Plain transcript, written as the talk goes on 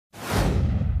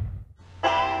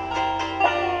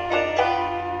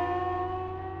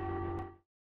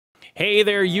Hey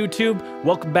there, YouTube.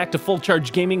 Welcome back to Full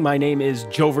Charge Gaming. My name is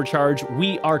Jovercharge.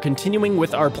 We are continuing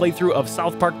with our playthrough of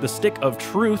South Park: The Stick of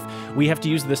Truth. We have to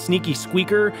use the sneaky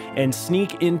squeaker and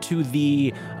sneak into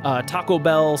the Taco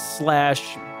Bell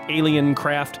slash alien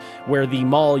craft where the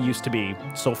mall used to be.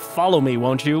 So follow me,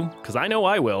 won't you? Because I know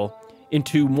I will.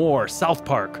 Into more South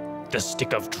Park: The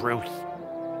Stick of Truth.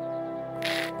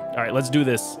 All right, let's do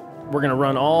this. We're gonna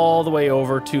run all the way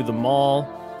over to the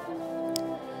mall.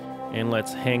 And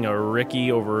let's hang a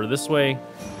Ricky over this way.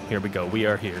 Here we go. We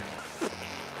are here.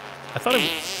 I thought it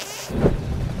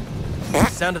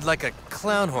sounded like a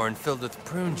clown horn filled with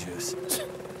prune juice.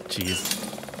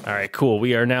 Jeez. All right, cool.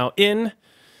 We are now in.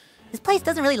 This place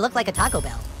doesn't really look like a Taco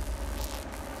Bell.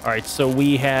 All right, so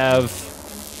we have.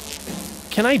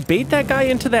 Can I bait that guy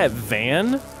into that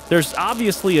van? There's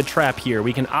obviously a trap here.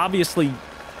 We can obviously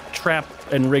trap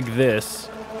and rig this.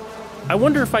 I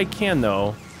wonder if I can,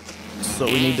 though. So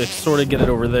we need to sort of get it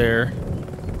over there.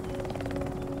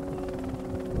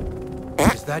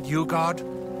 Is that you, God?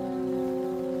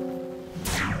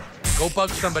 Go bug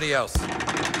somebody else.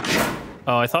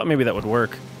 Oh, I thought maybe that would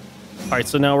work. All right,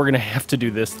 so now we're gonna have to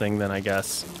do this thing then, I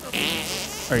guess.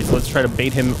 All right, so let's try to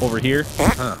bait him over here.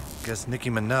 Huh, guess Nicki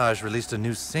Minaj released a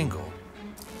new single.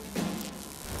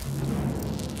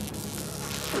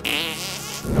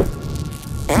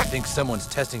 I think someone's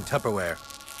testing Tupperware.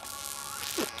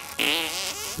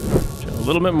 A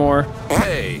little bit more.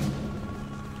 Hey.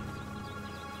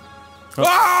 Oh.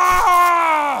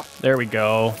 Ah! There we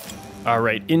go. All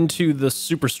right, into the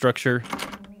superstructure.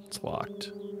 It's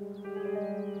locked.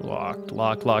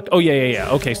 Locked. Oh, yeah.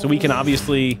 Okay, so we can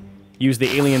obviously use the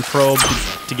alien probe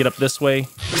to get up this way.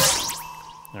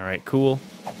 All right, cool.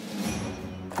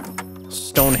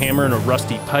 Stone hammer and a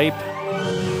rusty pipe.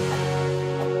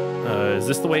 Is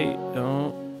this the way?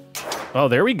 Oh,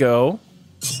 there we go.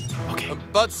 Okay.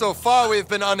 But so far, we've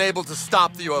been unable to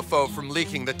stop the UFO from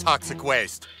leaking the toxic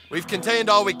waste. We've contained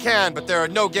all we can, but there are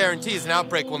no guarantees an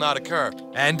outbreak will not occur.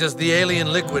 And does the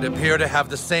alien liquid appear to have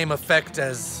the same effect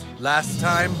as last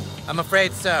time? I'm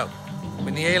afraid so.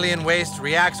 When the alien waste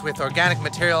reacts with organic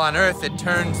material on Earth, it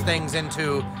turns things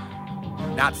into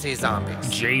Nazi zombies.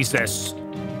 Jesus.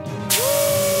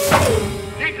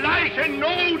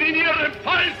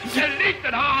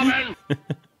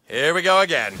 Here we go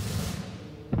again.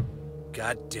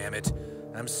 God damn it.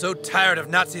 I'm so tired of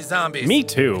Nazi zombies. Me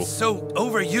too. It's so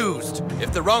overused.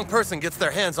 If the wrong person gets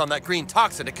their hands on that green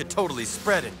toxin, it could totally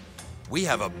spread it. We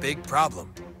have a big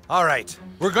problem. All right,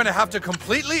 we're gonna have to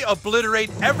completely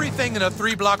obliterate everything in a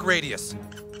 3-block radius.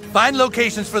 Find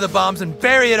locations for the bombs and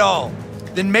bury it all.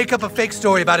 Then make up a fake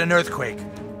story about an earthquake.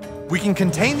 We can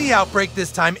contain the outbreak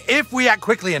this time if we act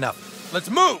quickly enough. Let's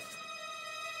move!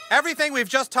 Everything we've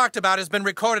just talked about has been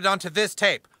recorded onto this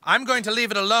tape. I'm going to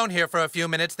leave it alone here for a few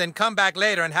minutes, then come back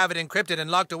later and have it encrypted and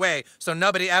locked away so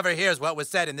nobody ever hears what was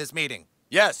said in this meeting.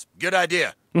 Yes, good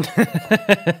idea.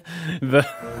 The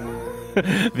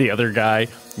other guy.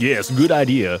 Yes, good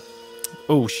idea.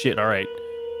 Oh, shit, all right.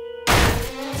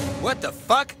 What the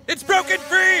fuck? It's broken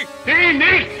free! Die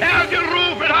nicht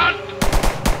hergerufen hat!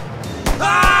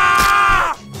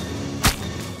 Ah!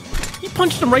 He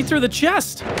punched him right through the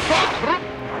chest.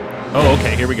 Oh,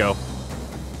 okay, here we go.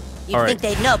 You'd think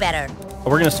they'd know better.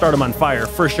 We're gonna start them on fire,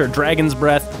 for sure. Dragon's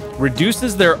Breath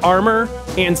reduces their armor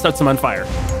and sets them on fire.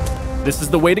 This is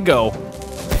the way to go.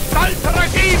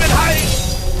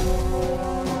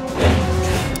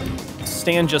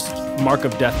 Stan just mark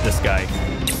of death this guy.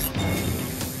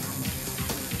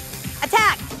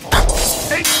 Attack!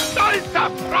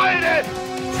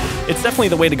 It's definitely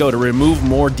the way to go to remove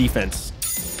more defense.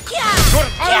 Yeah!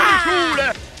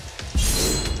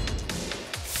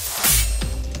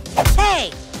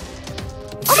 Hey!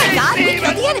 Oh my God, we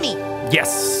killed the enemy!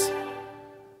 Yes!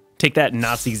 Take that,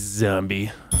 Nazi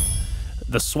zombie.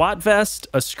 The SWAT vest,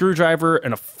 a screwdriver,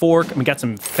 and a fork. And we got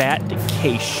some fat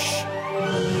cash.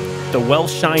 The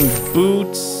well-shined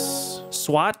boots,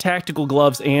 SWAT tactical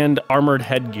gloves, and armored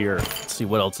headgear. Let's see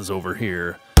what else is over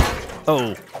here.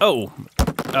 Oh,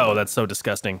 that's so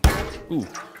disgusting. Ooh.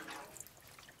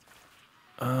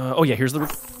 Oh yeah, here's the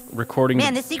recording.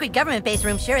 Man, this secret government base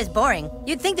room sure is boring.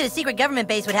 You'd think that a secret government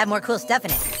base would have more cool stuff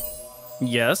in it.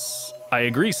 Yes, I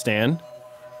agree, Stan.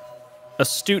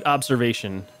 Astute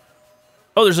observation.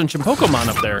 Oh, there's a Chimpokomon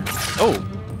up there. Oh.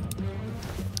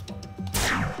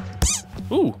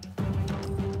 Ooh.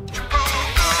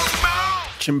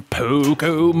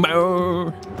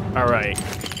 Chimpokomon. All right.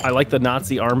 I like the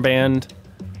Nazi armband.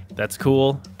 That's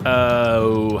cool.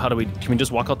 How do we? Can we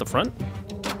just walk out the front?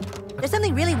 There's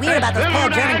something really weird about those pale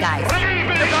German guys.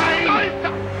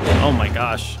 Oh my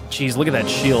gosh. Jeez, look at that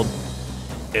shield.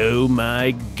 Oh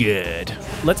my god.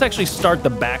 let's actually start the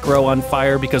back row on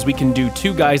fire because we can do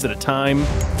 2 guys at a time.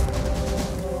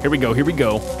 Here we go, here we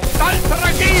go.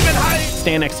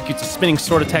 Stan executes a spinning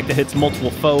sword attack that hits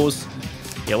multiple foes.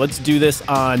 Yeah, let's do this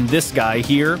on this guy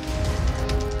here.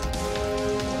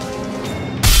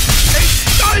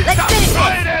 Let's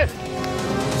finish this!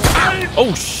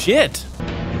 Oh, shit!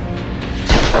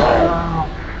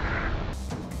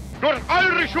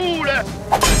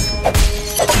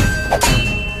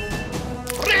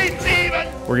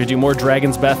 We're gonna do more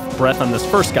Dragon's Breath on this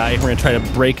first guy. We're gonna try to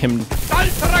break him.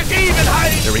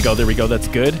 There we go, there we go, that's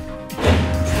good.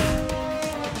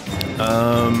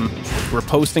 We're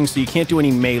posting, so you can't do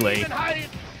any melee.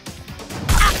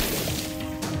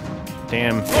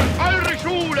 Damn.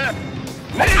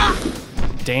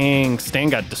 Dang, Stan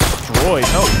got destroyed.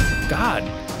 Oh, God.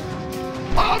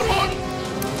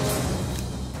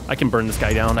 I can burn this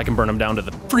guy down. I can burn him down to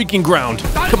the freaking ground.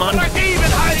 Come on.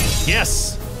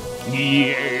 Yes.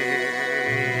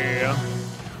 Yeah.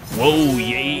 Whoa,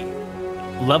 yay.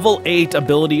 Level 8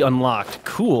 ability unlocked.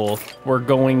 Cool. We're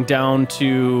going down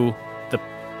to the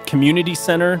community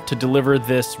center to deliver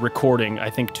this recording, I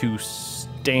think, to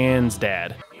Stan's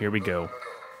dad. Here we go.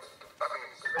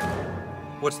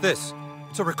 What's this?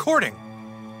 It's a recording.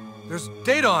 There's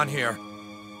data on here.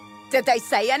 Did they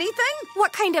say anything?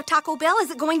 What kind of Taco Bell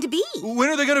is it going to be? When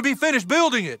are they going to be finished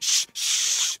building it? Shh,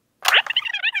 shh.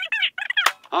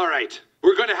 All right,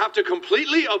 we're going to have to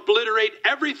completely obliterate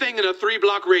everything in a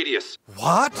 3-block radius.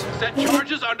 What? Set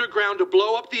charges underground to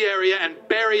blow up the area and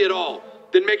bury it all.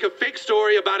 Then make a fake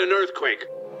story about an earthquake.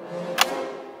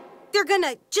 They're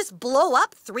gonna just blow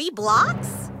up 3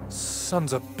 blocks?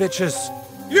 Sons of bitches.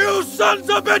 You sons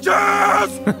of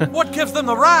bitches! What gives them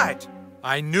the right?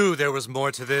 I knew there was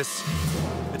more to this.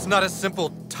 It's not a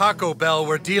simple Taco Bell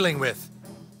we're dealing with.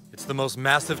 It's the most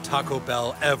massive Taco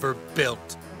Bell ever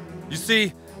built. You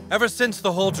see, ever since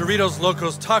the whole Doritos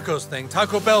Locos Tacos thing,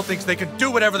 Taco Bell thinks they can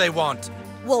do whatever they want.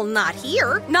 Well, not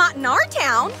here. Not in our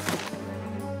town.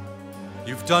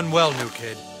 You've done well, new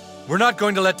kid. We're not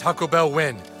going to let Taco Bell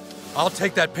win. I'll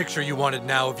take that picture you wanted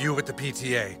now of you with the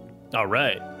PTA. All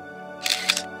right.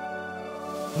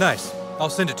 Nice. I'll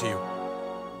send it to you.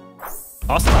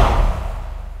 Awesome.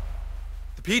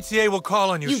 The PTA will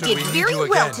call on you You should did we need very you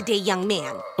well again. today, young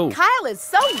man. Oh. Kyle is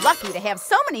so lucky to have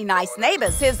so many nice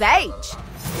neighbors his age.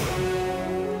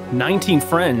 19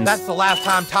 friends. That's the last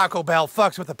time Taco Bell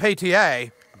fucks with the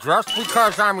PTA. Just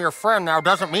because I'm your friend now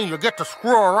doesn't mean you get to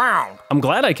screw around. I'm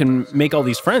glad I can make all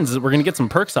these friends. We're gonna get some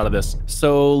perks out of this.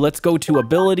 So let's go to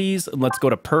abilities and let's go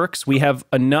to perks. We have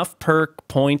enough perk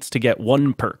points to get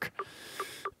 1 perk.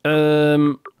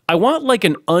 I want like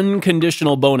an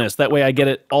unconditional bonus. That way I get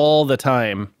it all the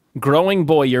time. Growing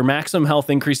boy, your maximum health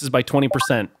increases by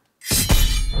 20%.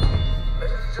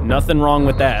 Nothing wrong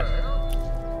with that.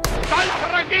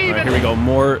 All right, here we go.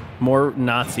 More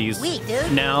Nazis. Sweet,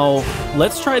 dude. Now,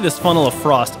 let's try this Funnel of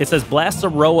Frost. It says blasts a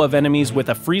row of enemies with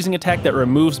a freezing attack that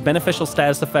removes beneficial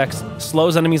status effects,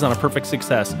 slows enemies on a perfect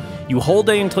success. You hold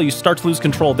A until you start to lose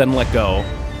control, then let go.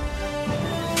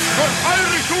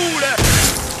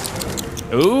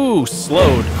 Ooh,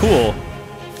 slowed. Cool.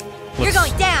 You're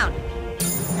going down.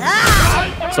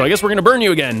 Ah! So I guess we're gonna burn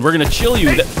you again. We're gonna chill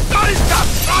you.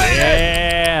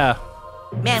 Yeah.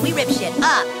 Man, we rip shit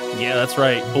up. Yeah, that's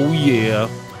right. Oh yeah.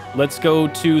 Let's go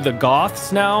to the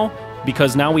Goths now,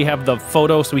 because now we have the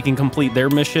photo so we can complete their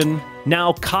mission.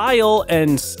 Now, Kyle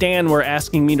and Stan were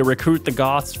asking me to recruit the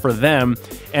Goths for them,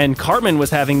 and Cartman was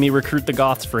having me recruit the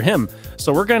Goths for him.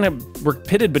 So we're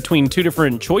pitted between 2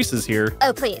 different choices here.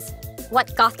 Oh, please.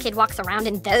 What goth kid walks around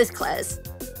in those clothes?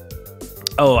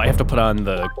 Oh, I have to put on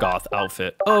the goth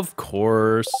outfit. Of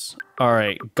course. All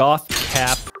right, goth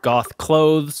cap, goth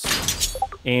clothes,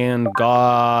 and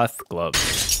goth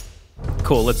gloves.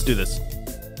 Cool, let's do this.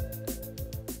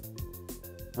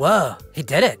 Whoa, he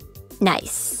did it.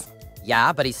 Nice.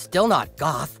 Yeah, but he's still not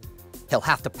goth. He'll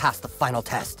have to pass the final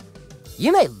test.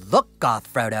 You may look goth,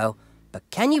 Frodo, but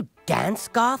can you dance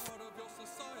goth?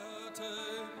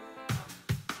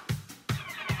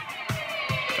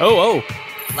 Oh.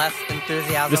 Less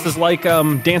enthusiasm. This is like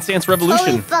Dance Dance Revolution.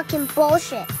 Holy fucking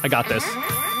bullshit. I got this.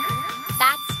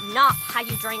 That's not how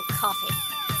you drink coffee.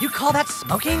 You call that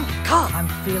smoking? God, I'm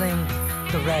feeling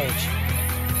the rage.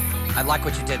 I like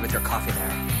what you did with your coffee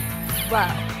there. Whoa.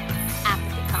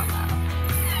 Apathy combo.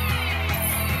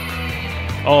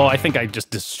 Oh, I think I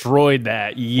just destroyed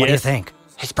that. Yes. What do you think?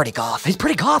 He's pretty goth. He's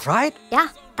pretty goth, right? Yeah,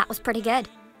 that was pretty good.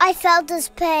 I felt his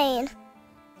pain.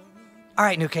 All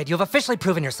right, new kid, you've officially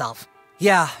proven yourself.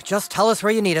 Yeah, just tell us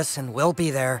where you need us and we'll be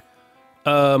there.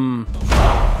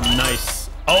 Nice.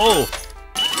 Oh!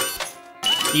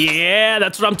 Yeah,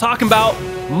 that's what I'm talking about.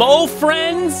 Mo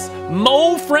friends,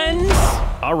 Mo friends.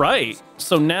 All right,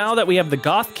 so now that we have the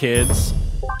Goth kids,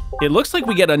 it looks like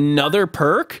we get another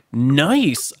perk.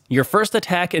 Nice. Your first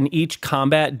attack in each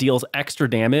combat deals extra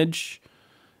damage.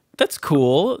 That's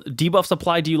cool. Debuffs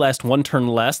apply to you last 1 turn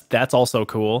less. That's also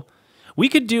cool. We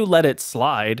could do Let It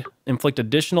Slide. Inflict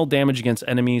additional damage against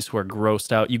enemies who are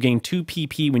grossed out. You gain 2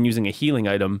 PP when using a healing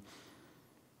item.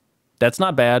 That's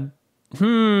not bad.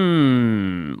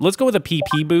 Let's go with a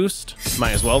PP boost.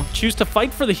 Might as well. Choose to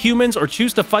fight for the humans or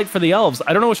choose to fight for the elves.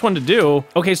 I don't know which one to do.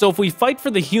 Okay, so if we fight for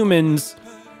the humans,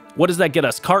 what does that get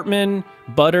us? Cartman,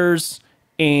 Butters,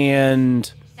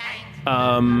 and...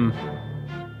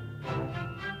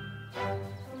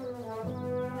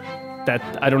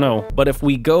 that I don't know. But if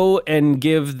we go and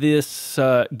give this,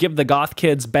 give the Goth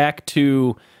kids back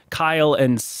to Kyle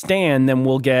and Stan, then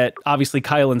we'll get obviously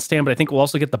Kyle and Stan, but I think we'll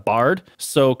also get the Bard.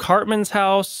 So Cartman's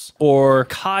house or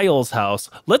Kyle's house.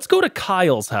 Let's go to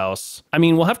Kyle's house. I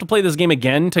mean, we'll have to play this game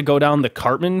again to go down the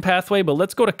Cartman pathway, but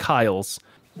let's go to Kyle's.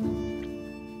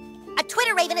 A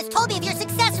Twitter Raven has told me of your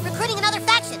success in recruiting another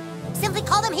faction. Simply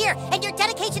call them here, and your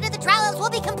dedication to the Drow Elves will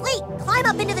be complete. Climb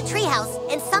up into the treehouse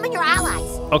and summon your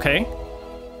allies. Okay.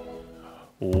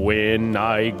 When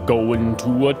I go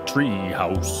into a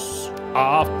treehouse,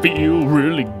 I feel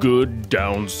really good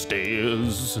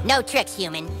downstairs. No tricks,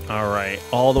 human. All right,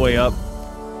 all the way up.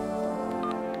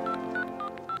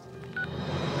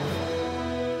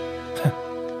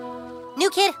 New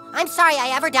kid, I'm sorry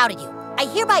I ever doubted you. I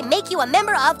hereby make you a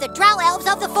member of the Drow Elves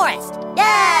of the Forest.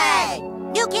 Yay!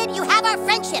 New kid, you have our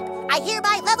friendship. I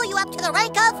hereby level you up to the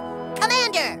rank of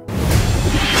Commander.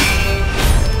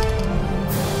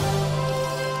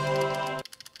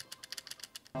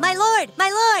 My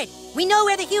lord, we know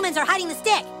where the humans are hiding the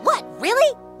stick. What,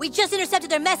 really? We just intercepted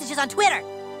their messages on Twitter.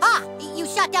 Ah, you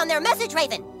shot down their message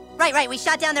raven. Right, we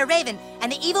shot down their raven,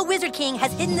 and the evil Wizard King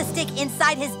has hidden the stick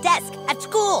inside his desk at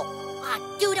school. Ah,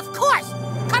 dude, of course.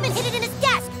 Cartman hid it in his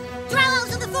desk. Drow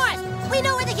Elves of the Forest, we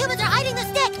know where the humans are hiding the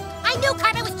stick. I knew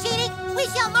Cartman was cheating. We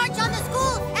shall march on the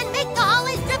school and make the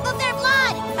hallways drip of their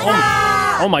blood.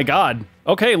 Oh my god.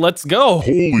 Okay, let's go.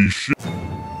 Holy shit.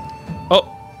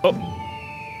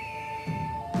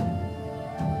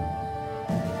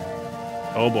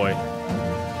 Oh boy.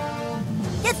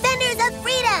 Defenders of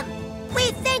freedom,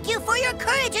 we thank you for your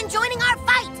courage in joining our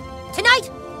fight. Tonight,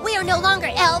 we are no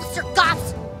longer elves or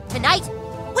goths. Tonight,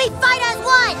 we fight as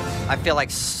one. I feel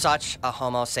like such a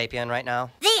homo sapien right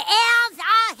now. The elves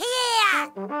are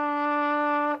here.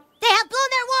 They have blown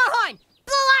their war horn.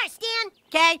 Blow ours, Stan.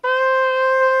 Okay.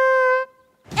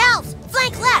 Elves,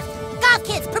 flank left. Goth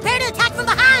kids, prepare to attack from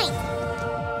behind.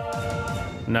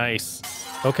 Nice.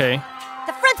 Okay.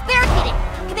 The front's barricaded.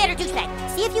 Commander Douchebag,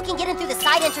 see if you can get in through the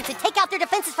side entrance and take out their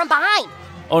defenses from behind.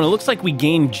 Oh, and it looks like we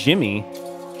gained Jimmy.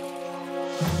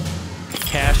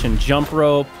 Cash and jump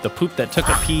rope. The poop that took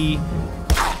a pee.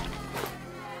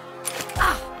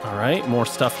 All right, more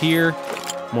stuff here.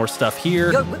 More stuff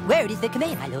here. Your word is the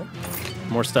command, my lord.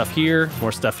 More stuff here.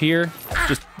 More stuff here.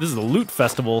 Just, this is a loot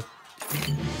festival.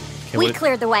 Okay, we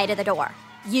cleared the way to the door.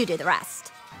 You do the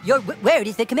rest. Your word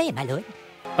is the command, my lord.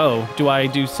 Oh, do I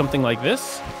do something like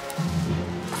this?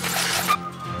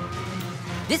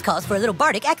 This calls for a little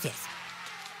bardic access.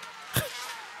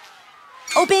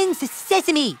 Open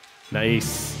sesame.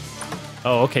 Nice.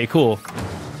 Oh, okay, cool.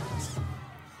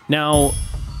 Now,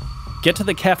 get to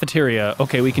the cafeteria.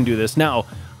 Okay, we can do this. Now,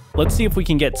 let's see if we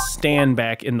can get Stan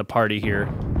back in the party here.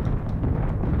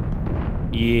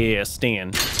 Yeah,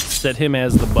 Stan. Set him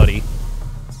as the buddy.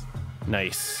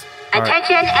 Nice. All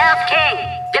Attention, Elf King!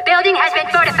 The building has been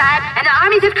fortified, and the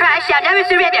armies of Christ shall never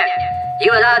surrender.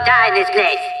 You will all die in this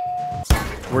place.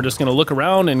 We're just gonna look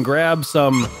around and grab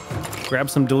some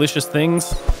delicious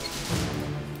things.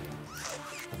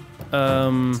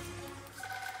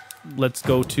 Let's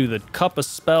go to the Cup of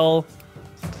Spell.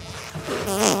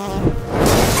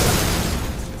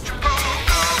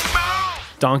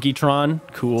 Donkeytron,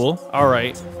 cool. All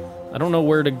right, I don't know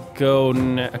where to go.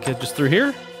 Okay, just through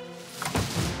here.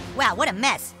 Wow, what a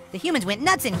mess. The humans went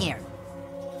nuts in here.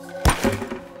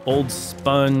 Old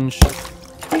sponge.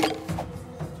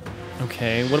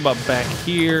 Okay, what about back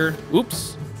here?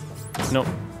 Oops. Nope.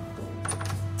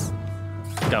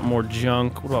 Got more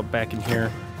junk. What about back in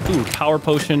here? Ooh, power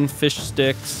potion, fish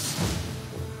sticks.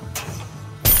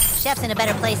 Chef's in a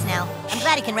better place now. I'm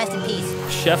glad he can rest in peace.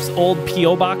 Chef's old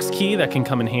P.O. box key, that can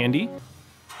come in handy.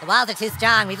 The walls are too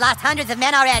strong. We've lost hundreds of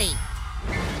men already.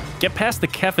 Get past the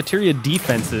cafeteria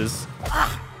defenses.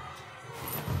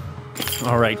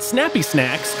 All right, snappy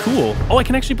snacks, cool. Oh, I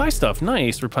can actually buy stuff.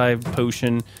 Nice, revive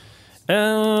potion.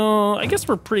 I guess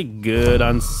we're pretty good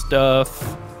on stuff.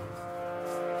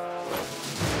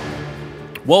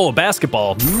 Whoa, a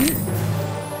basketball.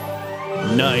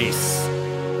 Nice.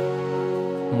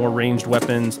 More ranged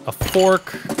weapons. A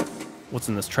fork. What's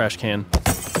in this trash can?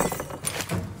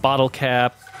 Bottle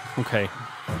cap. Okay.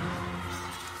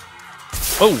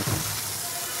 Oh.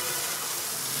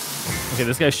 Okay,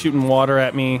 this guy's shooting water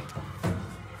at me.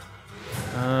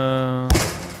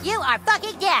 You are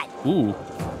fucking dead. Ooh.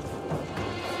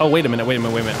 Oh, wait a minute.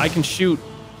 I can shoot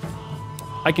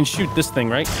this thing,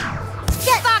 right?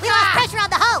 Shit, we lost pressure on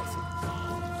the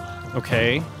hose.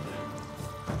 Okay.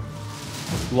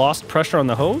 Lost pressure on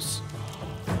the hose?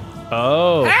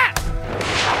 Oh.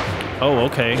 Oh,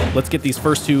 okay. Let's get these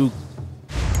first two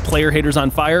player haters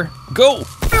on fire. Go!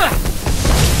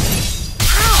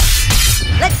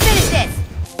 Let's finish this.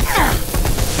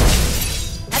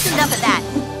 That's enough of that.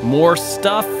 More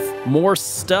stuff. More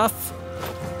stuff.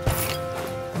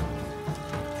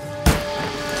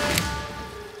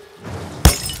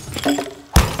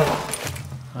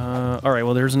 All right,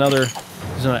 well, there's another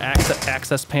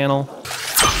access panel.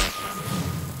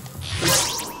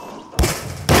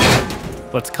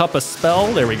 Let's cup a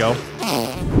spell. There we go.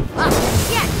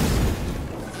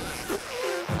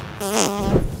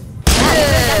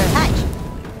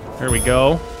 There we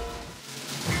go.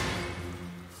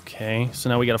 Okay, so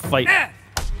now we gotta fight.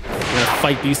 We're gonna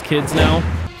fight these kids now.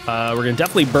 We're gonna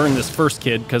definitely burn this first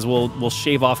kid because we'll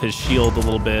shave off his shield a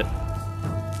little bit.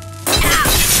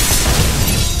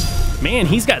 Man,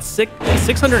 he's got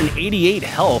 688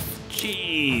 health.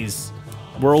 Jeez.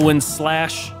 Whirlwind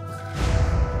slash.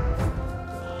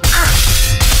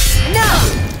 No.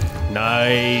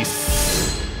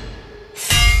 Nice.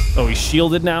 Oh, he's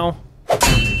shielded now.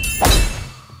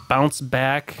 Bounce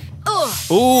back.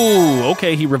 Ooh,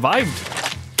 okay, he revived.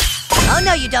 Oh,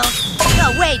 no, you don't.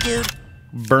 No way, dude.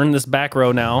 Burn this back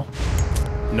row now.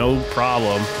 No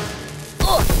problem.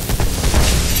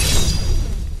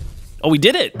 Oh, we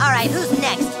did it. All right, who's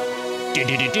next?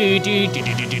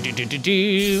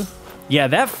 Yeah,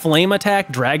 that flame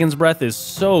attack, Dragon's Breath, is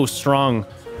so strong.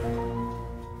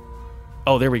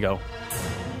 Oh, there we go.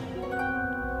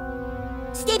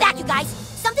 Stay back, you guys.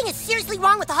 Something is seriously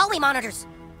wrong with the hallway monitors.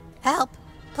 Help,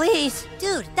 please.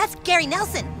 Dude, that's Gary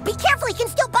Nelson. Be careful, he can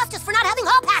still bust us for not having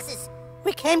hall passes.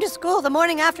 We came to school the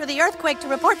morning after the earthquake to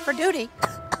report for duty.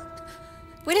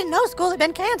 We didn't know school had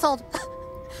been canceled.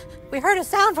 We heard a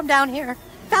sound from down here.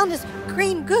 Found this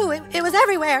green goo. It was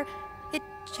everywhere. It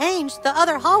changed the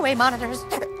other hallway monitors.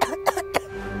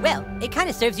 Well, it kind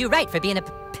of serves you right for being a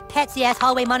patsy-ass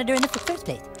hallway monitor in the first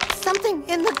place. Something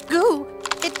in the goo.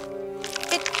 It...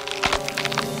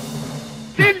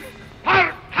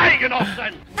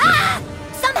 Ah!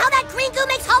 Somehow that green goo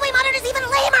makes hallway monitors even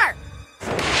lamer!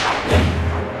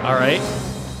 All right.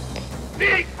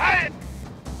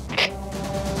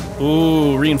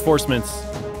 Ooh, reinforcements.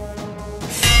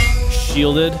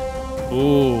 Shielded.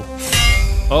 Ooh.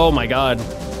 Oh my god.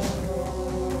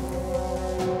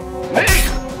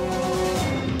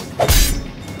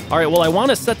 All right, well, I want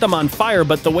to set them on fire,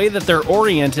 but the way that they're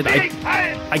oriented,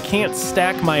 I can't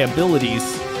stack my abilities.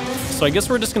 So I guess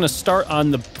we're just gonna start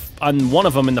on one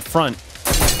of them in the front.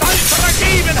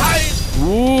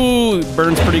 Ooh, it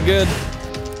burns pretty good.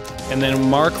 And then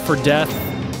mark for death.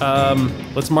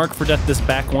 Let's mark for death this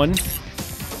back one.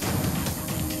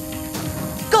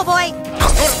 Go, boy!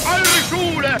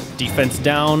 Defense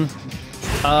down.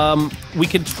 We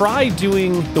could try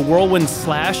doing the whirlwind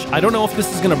slash. I don't know if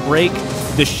this is gonna break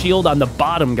the shield on the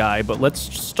bottom guy, but let's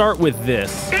start with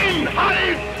this.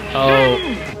 Oh,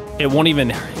 it won't even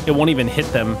hit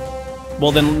them.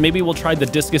 Well, then maybe we'll try the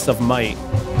discus of might.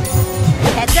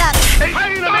 Heads up!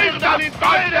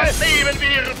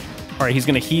 All right, he's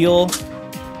gonna heal.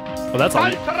 Oh, that's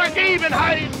all.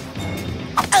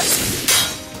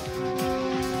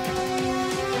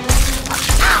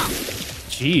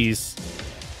 Jeez.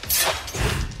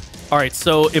 All right,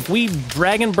 so if we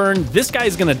dragon burn, this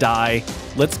guy's gonna die.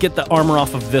 Let's get the armor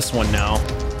off of this one now.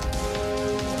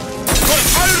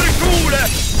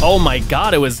 Oh my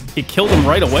god, it killed him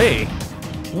right away.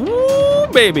 Woo,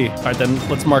 baby. All right, then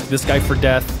let's mark this guy for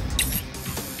death.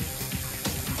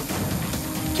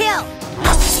 Kill!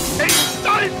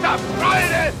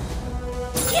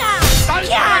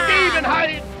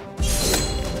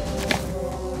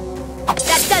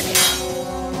 That does it!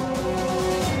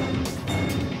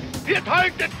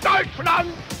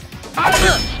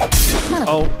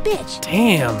 Oh, bitch.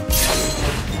 Damn.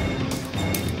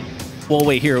 Well,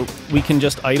 wait, here. We can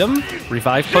just item.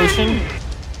 Revive potion.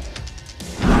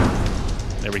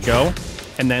 There we go.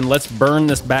 And then let's burn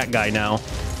this bat guy now.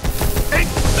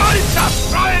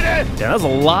 Yeah, that was a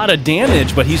lot of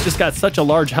damage, but he's just got such a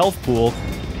large health pool.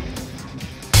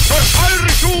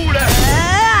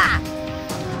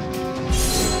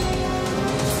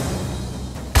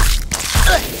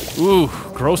 Ooh,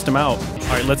 grossed him out. All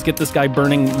right, let's get this guy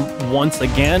burning once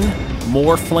again.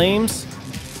 More flames.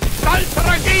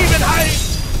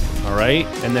 All right,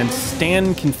 and then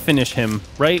Stan can finish him,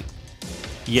 right?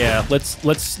 Yeah,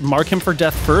 let's mark him for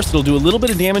death first. It'll do a little bit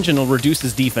of damage and it'll reduce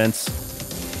his defense.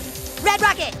 Red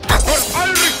Rocket!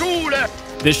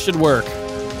 This should work.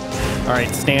 All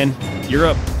right, Stan, you're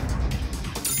up.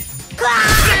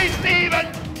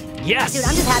 Yes! Dude,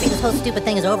 I'm just happy this whole stupid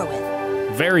thing is over with.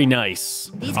 Very nice.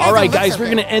 These All right, don't look guys, so we're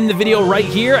good. going to end the video right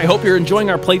here. I hope you're enjoying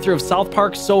our playthrough of South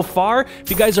Park so far. If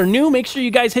you guys are new, make sure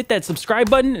you guys hit that subscribe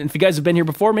button. And if you guys have been here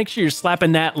before, make sure you're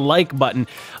slapping that like button.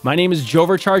 My name is Joe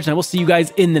Overcharged, and I will see you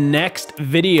guys in the next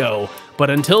video. But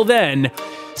until then,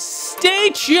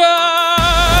 stay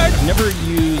charged! Never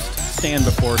used Stan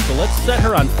before, so let's set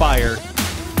her on fire.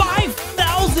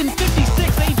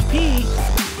 5,056 HP!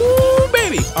 Woo,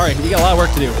 baby! All right, we got a lot of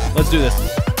work to do. Let's do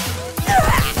this.